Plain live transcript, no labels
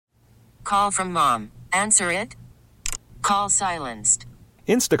call from mom. Answer it. Call silenced.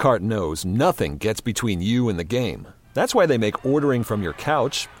 Instacart knows nothing gets between you and the game. That's why they make ordering from your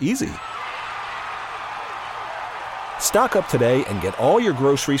couch easy. Stock up today and get all your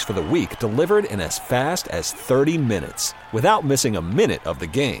groceries for the week delivered in as fast as 30 minutes without missing a minute of the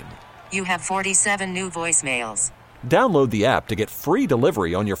game. You have 47 new voicemails. Download the app to get free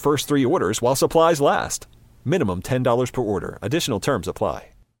delivery on your first 3 orders while supplies last. Minimum $10 per order. Additional terms apply.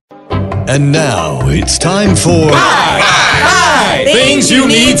 And now it's time for Things you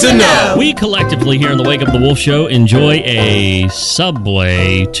need to know. We collectively here in the Wake Up the Wolf Show enjoy a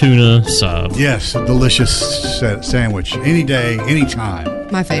Subway tuna sub. Yes, a delicious sandwich. Any day, any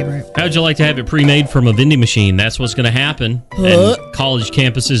time. My favorite. How'd you like to have it pre-made from a vending machine? That's what's going to happen at college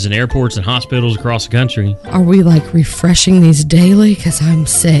campuses and airports and hospitals across the country. Are we like refreshing these daily? Because I'm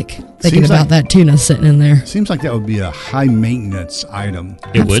sick thinking about that tuna sitting in there. Seems like that would be a high maintenance item.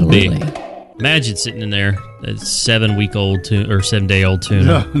 It would be. Imagine sitting in there, a 7-week-old tuna or 7-day-old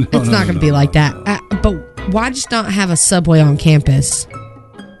tuna. No, it's not going to be like that. But why just not have a Subway on campus?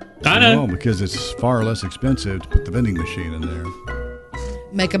 I know. No, because it's far less expensive to put the vending machine in there.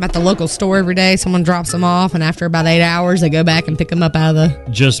 Make them at the local store every day. Someone drops them off, and after about 8 hours, they go back and pick them up out of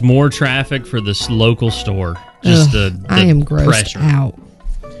the... Just more traffic for this local store. Just the I am grossed pressure. out.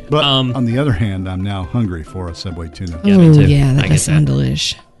 But on the other hand, I'm now hungry for a Subway tuna. Yeah, me too. Yeah, that I does get sound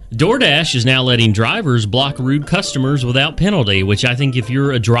delish. DoorDash is now letting drivers block rude customers without penalty, which I think if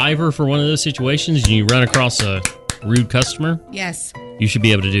you're a driver for one of those situations and you run across a rude customer, Yes. you should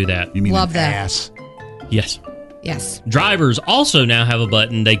be able to do that. You mean Love an that. ass? Yes. Yes. Drivers also now have a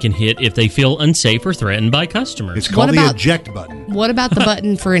button they can hit if they feel unsafe or threatened by customers. It's called What the about- eject button. What about the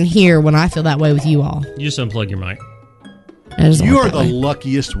button for in here when I feel that way with you all? You just unplug your mic. It doesn't You work are that the way.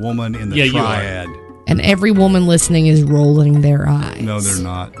 luckiest woman in the Yeah, you are. triad. And every woman listening is rolling their eyes. No, they're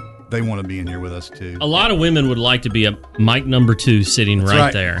not. They want to be in here with us, too. A lot of women would like to be a mic number 2 sitting That's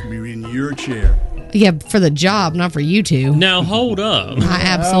right there. Be in your chair. Yeah, for the job, not for you two. Now, hold up. I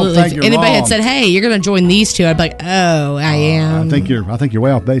absolutely. think If you're anybody wrong. had said, "Hey, you're going to join these two," I'd be like, "Oh, I am." I think you're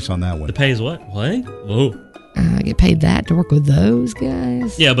way off base on that one. The pay is what? What? Whoa. I get paid that to work with those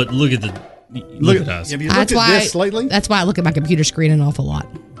guys. Yeah, but look at look at us. Have you looked at this lately? That's why I look at my computer screen an awful lot.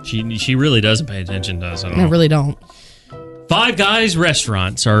 She really doesn't pay attention, does it? I really don't. Five Guys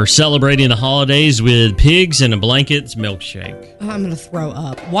restaurants are celebrating the holidays with pigs in a blankets milkshake. Oh, I'm going to throw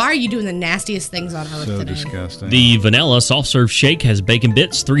up. Why are you doing the nastiest things on earth So today? disgusting. The vanilla soft serve shake has bacon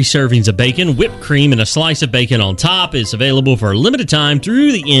bits, 3 servings of bacon, whipped cream, and a slice of bacon on top. It's available for a limited time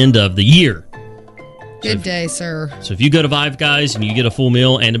through the end of the year. Good day, sir. So if you go to Five Guys and you get a full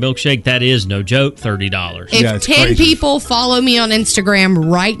meal and a milkshake, that is, no joke, $30. If Yeah, it's 10 crazy. people follow me on Instagram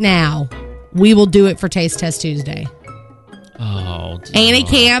right now, we will do it for Taste Test Tuesday. Oh, Annie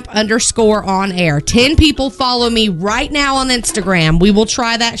Camp _on air. 10 people follow me right now on Instagram. We will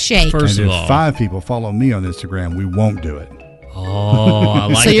try that shake. First and of if all, 5 people follow me on Instagram, we won't do it. oh, I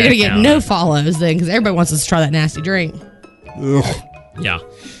like So you're that going to get counter. no follows then because everybody wants us to try that nasty drink. Ugh. Yeah.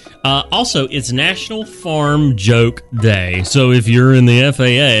 Also, it's National Farm Joke Day. So if you're in the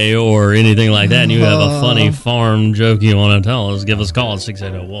FAA or anything like that and you have a funny farm joke you want to tell us, give us a call at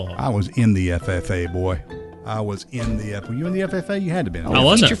 680-WOLF. I was in the FFA, boy. I was in the FFA. Were you in the FFA? You had to be. In the I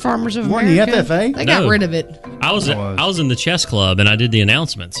wasn't. Future Farmers of You weren't in the America. FFA? They got No. rid of it. I was in the chess club and I did the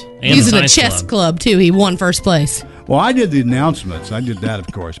announcements. And He was the in a science chess club, too. He won first place. Well, I did the announcements. I did that, of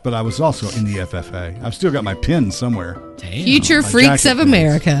course. But I was also in the FFA. I've still got my pin somewhere. Damn. Future my Freaks jacket of pins.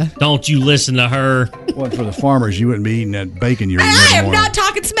 America. Don't you listen to her. Well, for the farmers, you wouldn't be eating that bacon you're eating I every am morning. not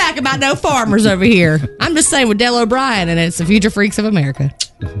talking smack about no farmers over here. I'm just saying with Dale O'Brien, and it's the Future Freaks of America.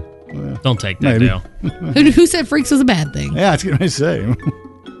 Don't take that, Maybe. Dale. Who said freaks was a bad thing? Yeah, I was going to say.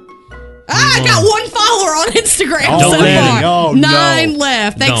 I got one follower on Instagram Oh, so really? far. Oh, no. 9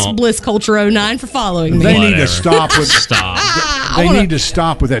 left. Thanks, Don't. Bliss Culture 09 for following me. They need Whatever. to stop with. Stop. They need to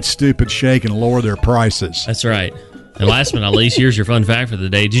stop with that stupid shake and lower their prices. That's right. And last but not least, here's your fun fact for the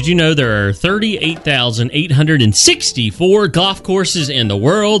day. Did you know there are 38,864 golf courses in the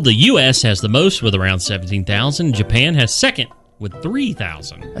world? The U.S. has the most with around 17,000. Japan has second with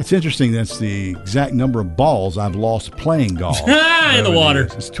 3,000. That's interesting. That's the exact number of balls I've lost playing golf. In the Whatever it water.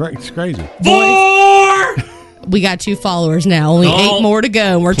 is. It's crazy. 4! We got 2 followers now. Only Oh. 8 more to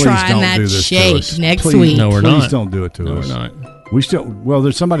go. And we're Please trying don't that do this to shake us. next Please. week. No, we're Please not. don't do it to No, us. we're not. We still. Well,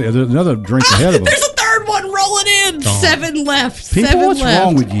 there's another drink ahead of us. There's a third one rolling in. Don't. 7 left. People, 7 what's left.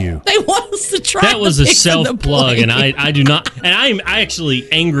 wrong with you? They want us to try That was the a picks and the self-plug, and play. I do not... And I'm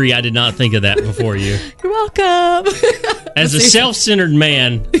actually angry I did not think of that before you. You're welcome. As a self-centered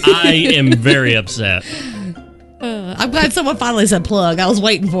man, I am very upset. I'm glad someone finally said plug. I was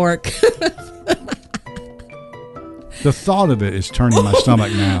waiting for it. The thought of it is turning my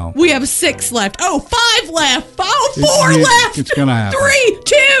stomach now. We have 6 left. Oh, 5 left. 4 left. It's going to happen. 3,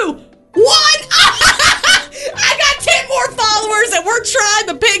 2, 1. I got 10 more followers, and we're trying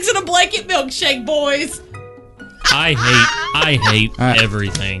the pigs in a blanket milkshake, boys. I hate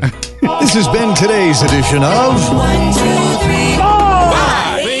everything. This has been today's edition of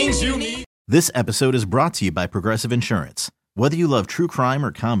 5 things you need. This episode is brought to you by Progressive Insurance. Whether you love true crime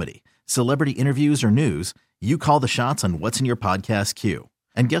or comedy, celebrity interviews or news, you call the shots on what's in your podcast queue.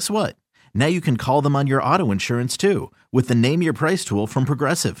 And guess what? Now you can call them on your auto insurance too with the Name Your Price tool from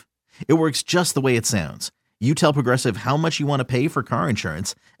Progressive. It works just the way it sounds. You tell Progressive how much you want to pay for car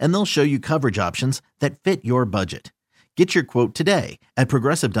insurance, and they'll show you coverage options that fit your budget. Get your quote today at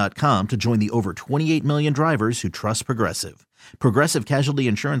Progressive.com to join the over 28 million drivers who trust Progressive. Progressive Casualty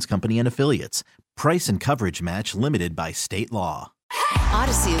Insurance Company and Affiliates. Price and coverage match limited by state law.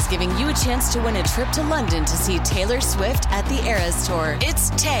 Odyssey is giving you a chance to win a trip to London to see Taylor Swift at the Eras Tour. It's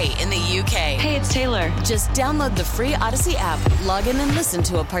Tay in the UK. Hey, it's Taylor. Just download the free Odyssey app, log in and listen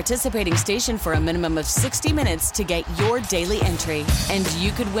to a participating station for a minimum of 60 minutes to get your daily entry. And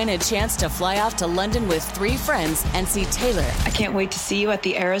you could win a chance to fly off to London with 3 friends and see Taylor. I can't wait to see you at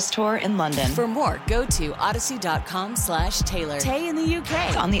the Eras Tour in London. For more, go to odyssey.com/Taylor. Tay in the UK.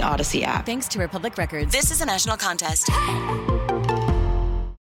 It's on the Odyssey app. Thanks to Republic Records. This is a national contest.